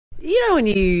You know when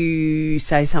you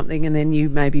say something and then you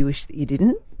maybe wish that you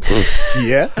didn't?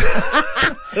 Yeah.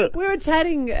 We were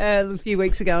chatting a few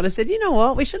weeks ago and I said, you know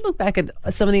what, we should look back at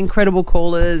some of the incredible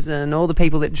callers and all the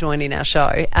people that join in our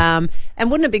show. And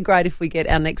wouldn't it be great if we get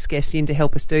our next guest in to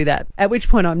help us do that? At which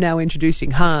point I'm now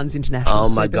introducing Hans, international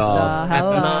superstar. Oh, my God.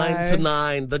 Hello. At 9 to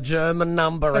 9, the German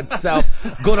number itself.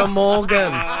 Guten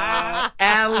Morgen.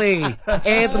 Ali,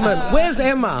 Edmund. Where's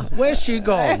Emma? Where's she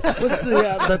gone? What's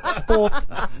the sport,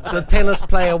 the tennis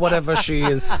player, whatever she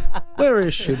is? Where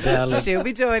is she, darling? She'll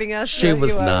be joining us. She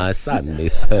was nice. I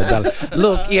miss her, darling.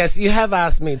 Look, yes, you have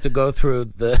asked me to go through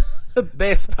the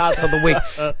best parts of the week.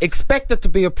 Expect it to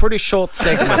be a pretty short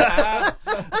segment.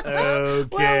 Okay.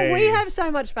 Well, we have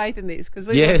so much faith in this because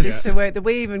we Yes. want this to work that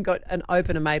we even got an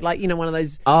opener made, like, you know, one of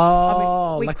those.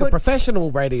 Oh, we like could- a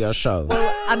professional radio show.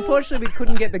 Unfortunately, we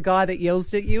couldn't get the guy that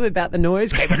yells at you about the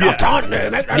noise.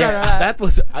 Yeah, that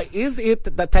was. Is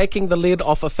it that taking the lid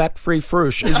off a fat-free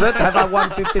frush? Is it? Have I won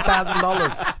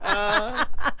 $50,000?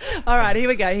 All right, here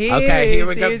we go. Okay, here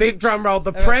we go. Big drum roll.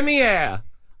 The premiere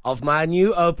of my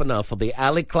new opener for the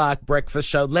Ali Clark Breakfast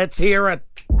Show. Let's hear it.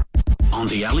 On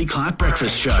the Ali Clark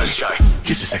Breakfast Show.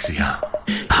 Kiss you sexy, huh?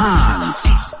 Hans,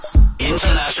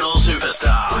 international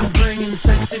superstar. Bringing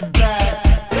sexy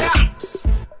back.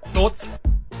 Thoughts?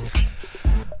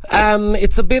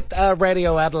 It's a bit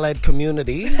Radio Adelaide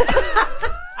community.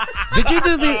 Did you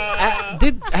do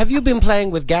the? Have you been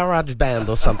playing with GarageBand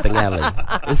or something, Ali?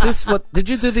 Is this what? Did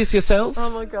you do this yourself? Oh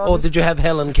my God! Or did you have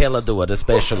Helen Keller do it,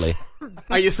 especially?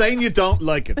 Are you saying you don't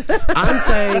like it? I'm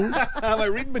saying, Am I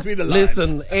reading between the lines?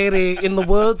 listen, Eddie. In the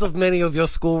words of many of your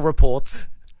school reports,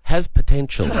 has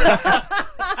potential.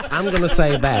 I'm going to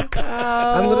say that.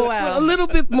 Wow. A little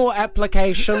bit more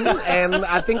application, and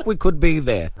I think we could be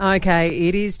there. Okay,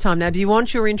 it is time now. Do you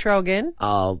want your intro again?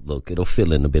 Oh, look, it'll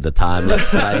fill in a bit of time. Let's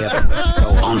play it. Go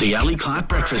on. On the Ali Clark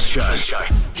Breakfast Show.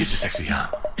 Kiss you sexy, huh?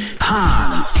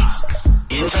 Hans,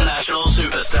 international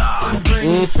superstar.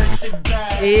 Bringing sexy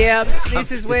back. Yep.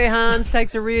 This is where Hans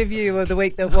takes a rear view of the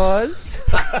week that was.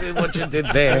 I see what you did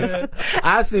there.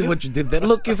 I see what you did there.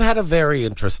 Look, you've had a very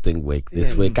interesting week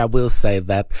this week. I will say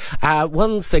that.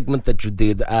 One segment that you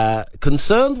did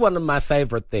concerned one of my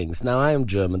favorite things. Now, I am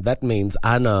German. That means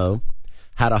I know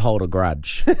how to hold a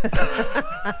grudge.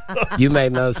 You may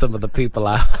know some of the people.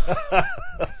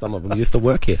 Some of them used to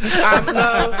work here.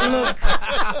 No, look.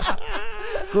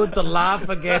 It's good to laugh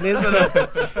again, isn't it?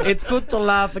 It's good to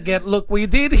laugh again. Look, we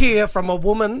did hear from a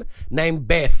woman named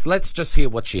Beth. Let's just hear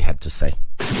what she had to say.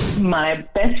 My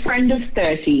best friend of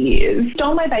 30 years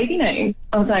stole my baby name.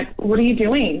 I was like, what are you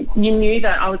doing? You knew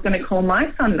that I was going to call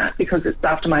my son that because it's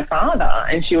after my father.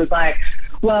 And she was like,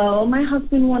 well, my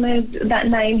husband wanted that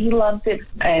name. He loves it.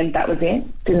 And that was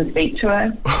it. Didn't speak to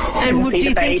her. And Didn't see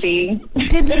the baby.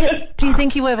 Do you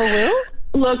think you ever will?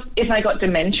 Look, if I got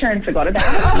dementia and forgot about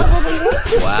it, I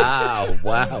probably would.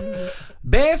 Wow.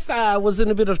 Beth was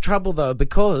in a bit of trouble, though,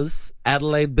 because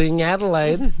Adelaide being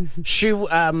Adelaide, she,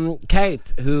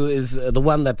 Kate, who is the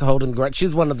one that's holding the grudge,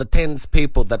 she's one of the 10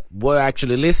 people that were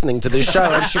actually listening to this show,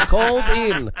 and she called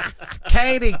in.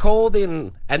 Katie called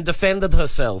in and defended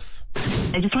herself.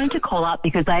 I just wanted to call up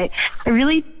because I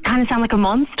really kind of sound like a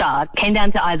monster. Came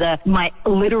down to either my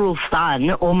literal son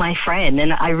or my friend,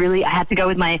 and I had to go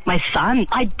with my son.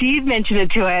 I did mention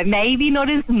it to her, maybe not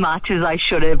as much as I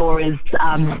should have or as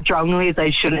strongly as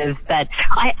I should have, but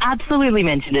I absolutely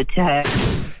mentioned it to her.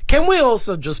 Can we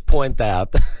also just point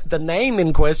out the name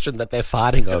in question that they're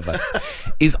fighting over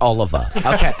is Oliver?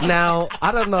 Okay, now,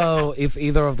 I don't know if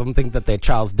either of them think that they're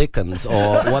Charles Dickens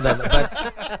or whatever,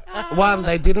 but one,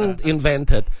 they didn't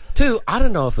invent it. Two, I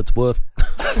don't know if it's worth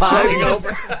fighting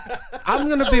over. I'm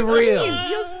going to be real.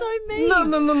 You're so mean.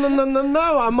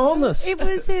 No, I'm honest. It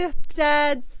was her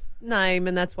dad's name,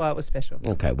 and that's why it was special.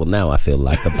 Okay, well, now I feel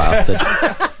like a bastard.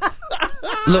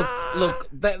 Look,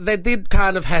 they did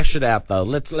kind of hash it out, though.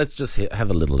 Let's just have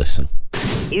a little listen.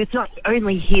 It's not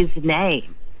only his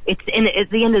name. At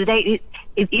the end of the day,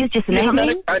 it is just a It's name. not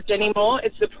a grudge anymore.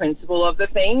 It's the principle of the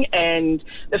thing, and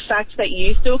the fact that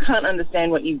you still can't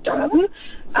understand what you've done.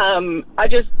 I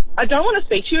don't want to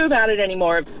speak to you about it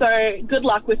anymore. So good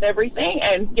luck with everything,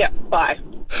 and yeah, bye.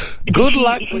 Good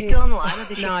luck. We're still on the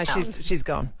line. No, she's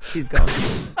gone. She's gone.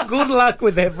 Good luck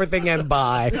with everything and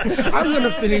bye. I'm going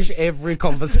to finish every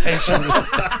conversation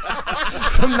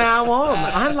from now on.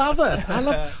 I love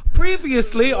it.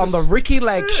 Previously on the Ricky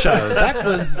Lake Show, that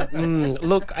was,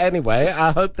 look, anyway,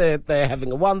 I hope they're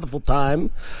having a wonderful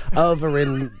time over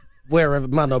in wherever,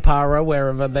 Manopara,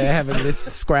 wherever they're having this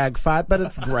scrag fight, but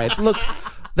it's great. Look,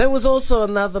 there was also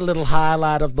another little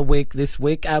highlight of the week this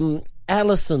week.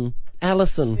 Alison.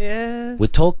 Yes. We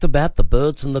talked about the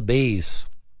birds and the bees.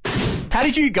 How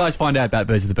did you guys find out about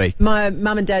Birds of the Beast? My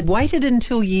mum and dad waited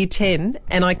until year 10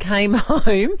 and I came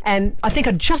home and I think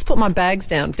I'd just put my bags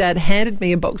down. Dad handed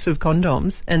me a box of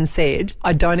condoms and said,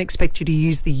 I don't expect you to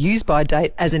use the use-by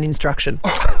date as an instruction.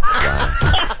 A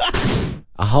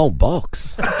whole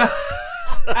box.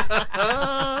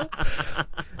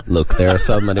 Look, there are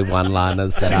so many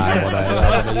one-liners that I want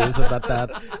to use about that.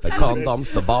 The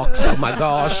condoms, the box. Oh my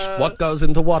gosh, what goes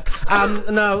into what?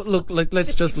 No, look,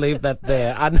 let's just leave that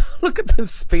there. Look at them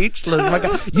speechless. My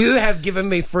God, you have given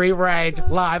me free rein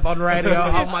live on radio.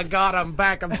 Oh my God, I'm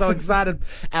back. I'm so excited.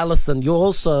 Alison, you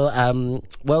also,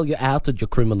 you outed your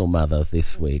criminal mother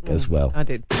this week as well. I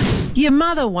did. Your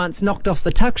mother once knocked off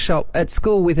the tuck shop at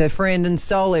school with her friend and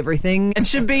stole everything and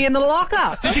should be in the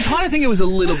locker. Did you kind of think it was a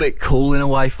little bit cool in a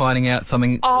way, finding out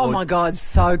something? Oh my God,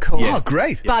 so cool. Oh,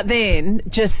 great. But then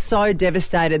just so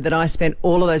devastated that I spent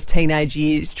all of those teenage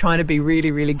years trying to be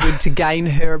really, really good to gain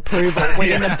her approval when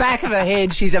in the back of her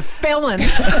head she's a felon.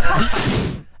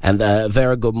 And a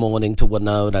very good morning to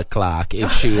Winona Clark,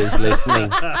 if she is listening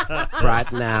right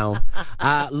now.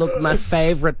 Look, my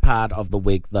favourite part of the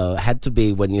week, though, had to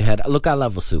be when you had... Look, I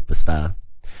love a superstar.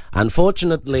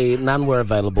 Unfortunately, none were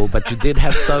available, but you did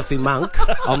have Sophie Monk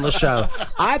on the show.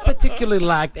 I particularly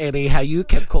liked, Eddie, how you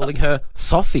kept calling her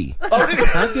Sophie. Oh, really?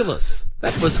 Fabulous.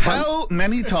 That was fun. How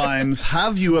many times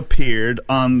have you appeared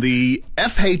on the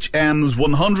FHM's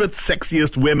 100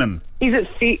 Sexiest Women? Is it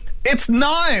 6? It's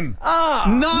 9! Oh,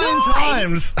 9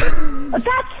 times! That's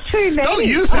too many. Don't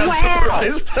you sound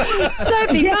surprised?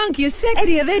 Sophie Monk, you're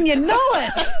sexier than you know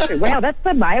it. Wow, that's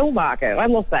the male market. I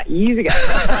lost that years ago.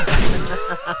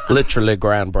 Literally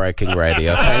groundbreaking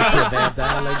radio. Thank you there,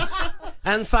 darlings.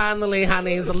 And finally,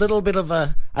 honeys, a little bit of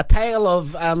a tale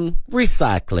of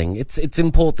recycling. It's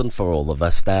important for all of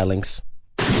us, darlings.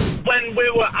 When we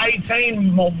were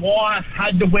 18, my wife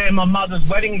had to wear my mother's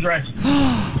wedding dress.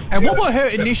 And what were her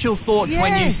initial thoughts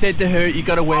when you said to her, you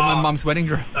got to wear my mum's wedding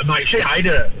dress? Mate, she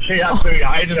hated it. She absolutely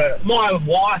hated it. My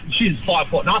wife, she's 5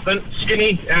 foot nothing,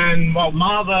 skinny, and my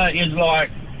mother is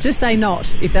like... Just say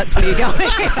not, if that's where you're going.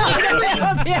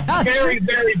 very,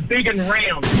 very big and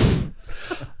round.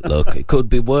 Look, it could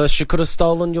be worse. She could have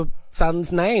stolen your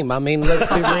son's name. I mean, let's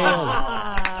be real.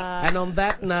 And on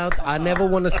that note, I never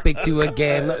want to speak to you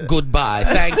again. Goodbye.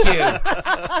 Thank you.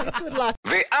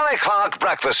 The Ali Clark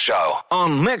Breakfast Show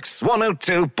on Mix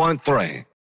 102.3.